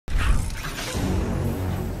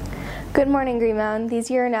Good morning, Green Mountain.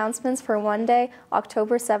 These are your announcements for Monday,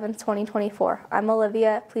 October 7th, 2024. I'm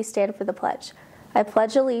Olivia. Please stand for the pledge. I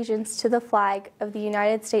pledge allegiance to the flag of the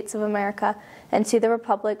United States of America and to the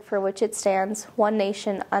republic for which it stands, one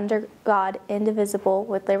nation, under God, indivisible,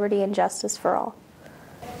 with liberty and justice for all.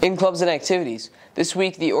 In clubs and activities, this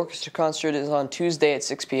week the orchestra concert is on Tuesday at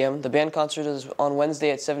 6 p.m., the band concert is on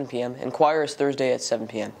Wednesday at 7 p.m., and choir is Thursday at 7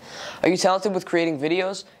 p.m. Are you talented with creating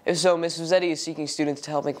videos? If so, Ms. Vazzetti is seeking students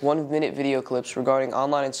to help make 1-minute video clips regarding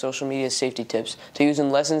online and social media safety tips to use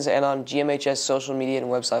in lessons and on GMHS social media and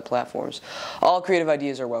website platforms. All creative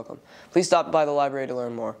ideas are welcome. Please stop by the library to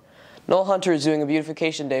learn more. Noel Hunter is doing a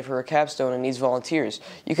beautification day for her capstone and needs volunteers.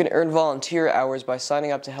 You can earn volunteer hours by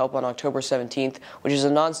signing up to help on October 17th, which is a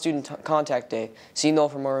non-student contact day. See Noel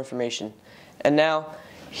for more information. And now,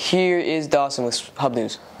 here is Dawson with Hub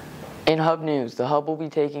News. In Hub News, the Hub will be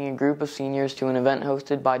taking a group of seniors to an event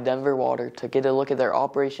hosted by Denver Water to get a look at their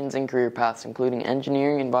operations and career paths, including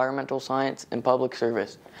engineering, environmental science, and public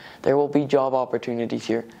service. There will be job opportunities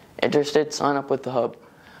here. Interested? Sign up with the Hub.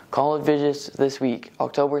 College visits this week,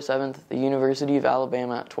 October 7th, the University of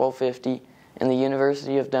Alabama at 12:50 and the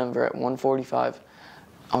University of Denver at 1:45,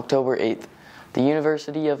 October 8th. The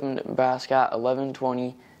University of Nebraska at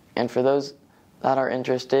 11:20, and for those that are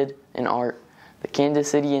interested in art, the Kansas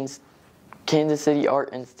City Art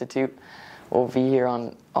Institute will be here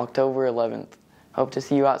on October 11th. Hope to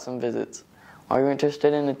see you at some visits. Are you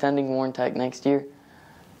interested in attending Warren Tech next year?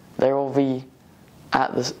 They will be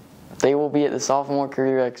at the Sophomore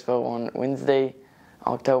Career Expo on Wednesday,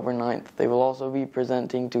 October 9th. They will also be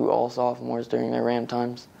presenting to all sophomores during their RAM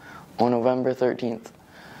times on November 13th.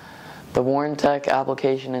 The Warren Tech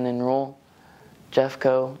application and enroll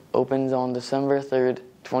JeffCo opens on December 3rd,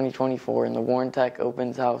 2024, and the Warren Tech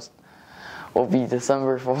Opens House will be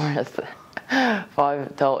December 4th,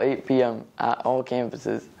 5 till 8 p.m. at all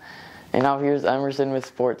campuses. And now here's Emerson with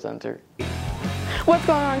Sports Center. What's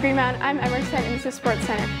going on, Green Mountain? I'm Emerson, and this is Sports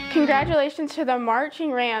Center. Congratulations to the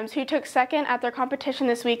Marching Rams, who took second at their competition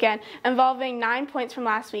this weekend, involving 9 points from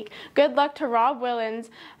last week. Good luck to Rob Willens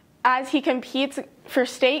as he competes for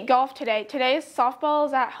state golf today. Today's softball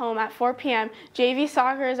is at home at 4 p.m. JV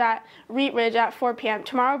soccer is at Wheat Ridge at 4 p.m.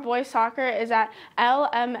 Tomorrow, boys soccer is at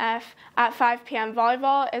LMF at 5 p.m.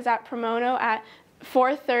 Volleyball is at Pomono at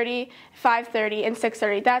 4:30, 5:30, and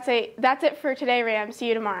 6:30. That's it for today, Rams. See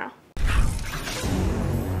you tomorrow.